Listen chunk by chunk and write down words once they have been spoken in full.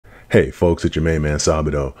Hey folks, it's your main man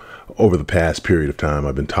Sabido. Over the past period of time,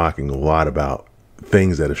 I've been talking a lot about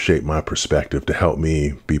things that have shaped my perspective to help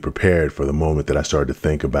me be prepared for the moment that I started to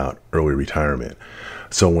think about early retirement.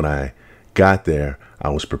 So when I got there,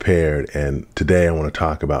 I was prepared, and today I want to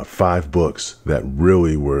talk about 5 books that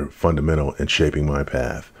really were fundamental in shaping my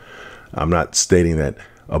path. I'm not stating that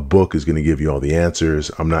a book is going to give you all the answers.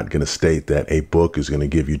 I'm not going to state that a book is going to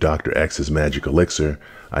give you Dr. X's magic elixir.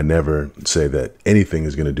 I never say that anything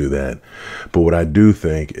is going to do that. But what I do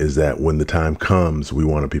think is that when the time comes, we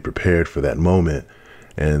want to be prepared for that moment.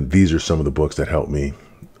 And these are some of the books that help me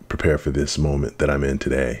prepare for this moment that I'm in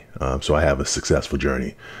today. So I have a successful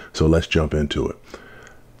journey. So let's jump into it.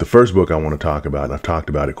 The first book I want to talk about, and I've talked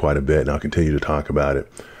about it quite a bit, and I'll continue to talk about it,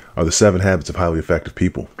 are The 7 Habits of Highly Effective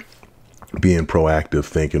People. Being proactive,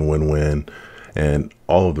 thinking win-win, and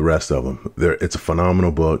all of the rest of them. It's a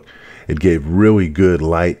phenomenal book. It gave really good,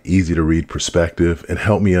 light, easy to read perspective and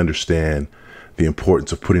helped me understand the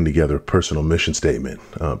importance of putting together a personal mission statement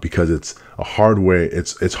because it's a hard way.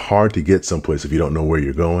 It's hard to get someplace if you don't know where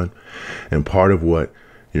you're going. And part of what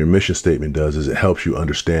your mission statement does is it helps you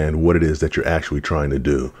understand what it is that you're actually trying to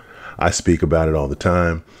do. I speak about it all the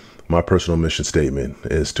time. My personal mission statement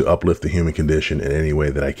is to uplift the human condition in any way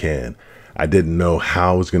that I can. I didn't know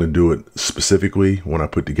how I was going to do it specifically when I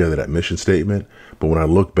put together that mission statement. But when I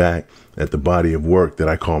look back at the body of work that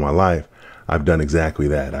I call my life, I've done exactly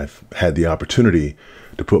that. I've had the opportunity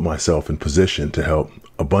to put myself in position to help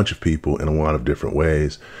a bunch of people in a lot of different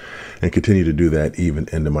ways and continue to do that even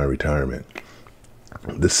into my retirement.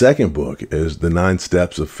 The second book is The 9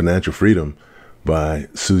 Steps of Financial Freedom by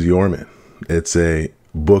Susie Orman. It's a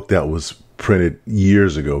book that was printed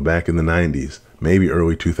years ago, back in the 90s, maybe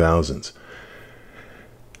early 2000s.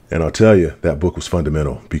 And I'll tell you, that book was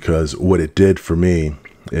fundamental because what it did for me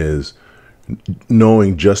is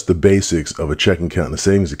knowing just the basics of a checking account and a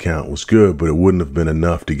savings account was good, but it wouldn't have been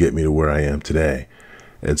enough to get me to where I am today.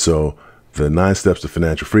 And so the 9 Steps to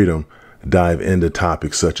Financial Freedom dive into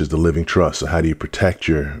topics such as the living trust. So how do you protect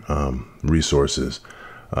your resources,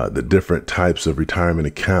 the different types of retirement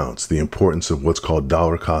accounts, the importance of what's called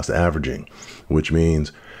dollar cost averaging, which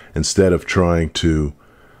means instead of trying to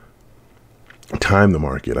time the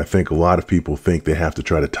market. I think a lot of people think they have to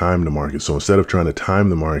try to time the market. So instead of trying to time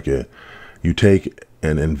the market, you take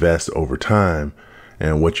and invest over time.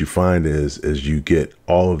 And what you find is you get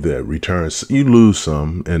all of the returns. You lose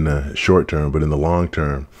some in the short term, but in the long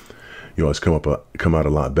term, you always come out a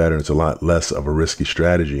lot better. It's a lot less of a risky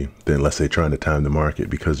strategy than, let's say, trying to time the market,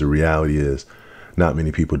 because the reality is not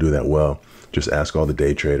many people do that well. Just ask all the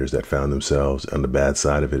day traders that found themselves on the bad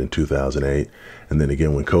side of it in 2008. And then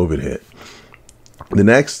again, when COVID hit. The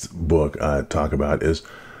next book I talk about is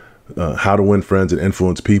How to Win Friends and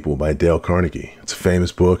Influence People by Dale Carnegie. It's a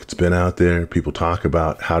famous book. It's been out there. People talk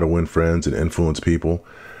about how to win friends and influence people.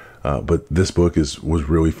 But this book was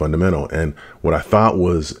really fundamental. And what I thought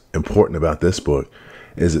was important about this book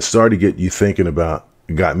is it started to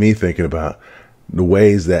got me thinking about the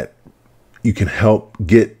ways that you can help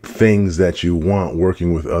get things that you want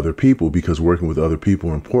working with other people, because working with other people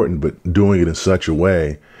are important, but doing it in such a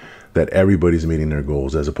way that everybody's meeting their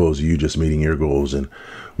goals as opposed to you just meeting your goals. And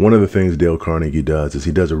one of the things Dale Carnegie does is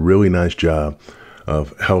he does a really nice job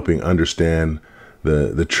of helping understand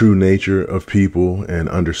the true nature of people and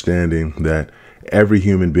understanding that every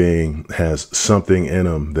human being has something in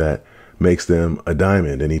them that makes them a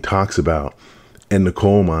diamond. And he talks about in the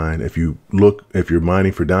coal mine, if you're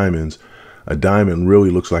mining for diamonds, a diamond really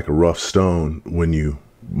looks like a rough stone when you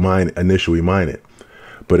initially mine it.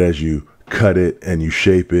 But as you cut it and you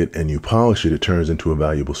shape it and you polish it, it turns into a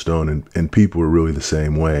valuable stone. And people are really the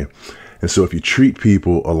same way. And so if you treat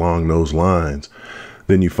people along those lines,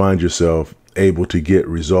 then you find yourself able to get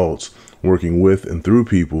results working with and through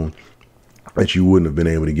people that you wouldn't have been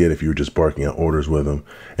able to get if you were just barking out orders with them,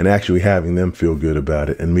 and actually having them feel good about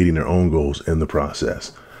it and meeting their own goals in the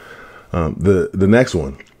process. The next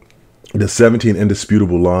one, The 17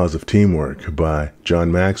 Indisputable Laws of Teamwork by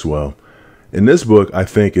John Maxwell. In this book, I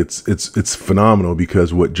think it's phenomenal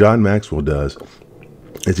because what John Maxwell does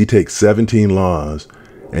is he takes 17 laws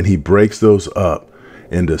and he breaks those up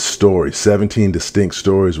into stories, 17 distinct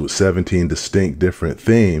stories with 17 distinct different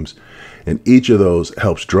themes. And each of those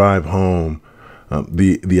helps drive home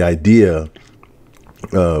the idea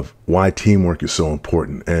of why teamwork is so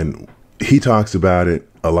important. And he talks about it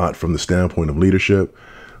a lot from the standpoint of leadership.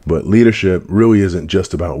 But leadership really isn't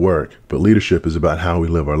just about work, but leadership is about how we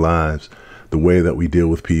live our lives, the way that we deal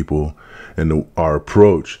with people, and our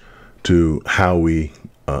approach to how we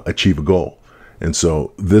achieve a goal. And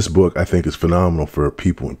so this book, I think, is phenomenal for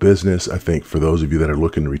people in business. I think for those of you that are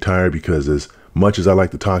looking to retire, because as much as I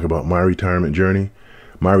like to talk about my retirement journey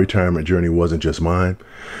wasn't just mine.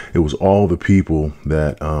 It was all the people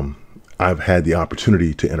that I've had the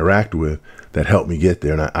opportunity to interact with that helped me get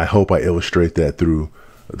there. And I hope I illustrate that through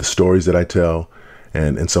the stories that I tell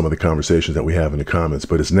and some of the conversations that we have in the comments.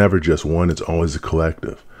 But it's never just one, it's always a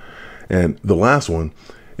collective. And the last one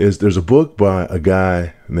is there's a book by a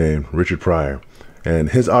guy named Richard Pryor, and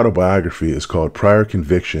his autobiography is called Prior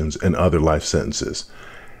Convictions and Other Life Sentences.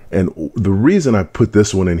 And the reason I put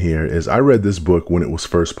this one in here is I read this book when it was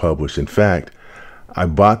first published. In fact, I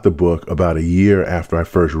bought the book about a year after I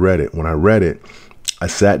first read it. When I read it, I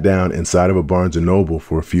sat down inside of a Barnes & Noble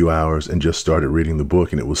for a few hours and just started reading the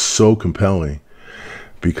book. And it was so compelling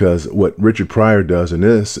because what Richard Pryor does in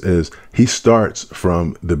this is he starts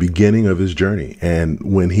from the beginning of his journey. And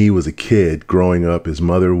when he was a kid growing up, his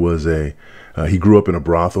mother was he grew up in a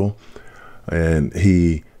brothel, and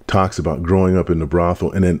he talks about growing up in the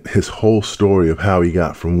brothel and then his whole story of how he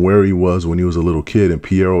got from where he was when he was a little kid in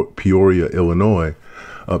Peoria, Illinois,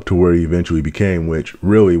 up to where he eventually became, which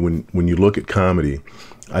really, when you look at comedy,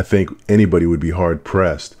 I think anybody would be hard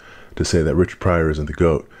pressed to say that Richard Pryor isn't the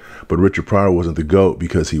GOAT. But Richard Pryor wasn't the GOAT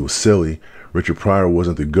because he was silly. Richard Pryor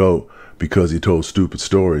wasn't the GOAT because he told stupid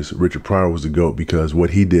stories. Richard Pryor was the GOAT because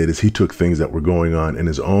what he did is he took things that were going on in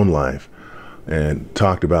his own life and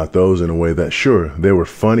talked about those in a way that, sure, they were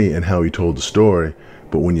funny in how he told the story,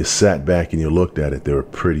 but when you sat back and you looked at it, they were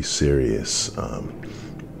pretty serious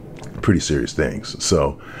things.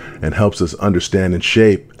 So, and helps us understand and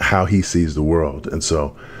shape how he sees the world. And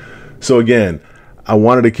so again, I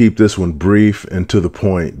wanted to keep this one brief and to the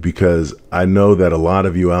point because I know that a lot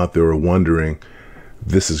of you out there are wondering,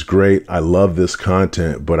 this is great, I love this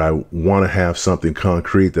content, but I want to have something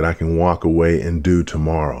concrete that I can walk away and do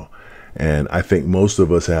tomorrow. And I think most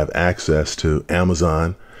of us have access to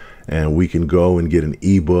Amazon, and we can go and get an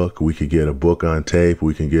ebook. We could get a book on tape.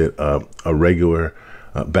 We can get a regular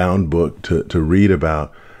bound book to read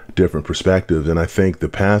about different perspectives. And I think the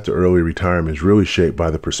path to early retirement is really shaped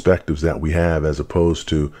by the perspectives that we have as opposed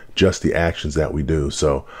to just the actions that we do.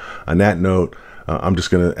 So on that note, I'm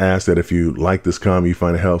just going to ask that if you like this comment, you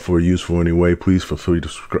find it helpful or useful in any way, please feel free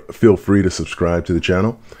to subscribe to the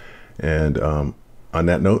channel. And on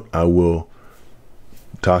that note, I will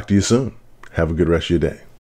talk to you soon. Have a good rest of your day.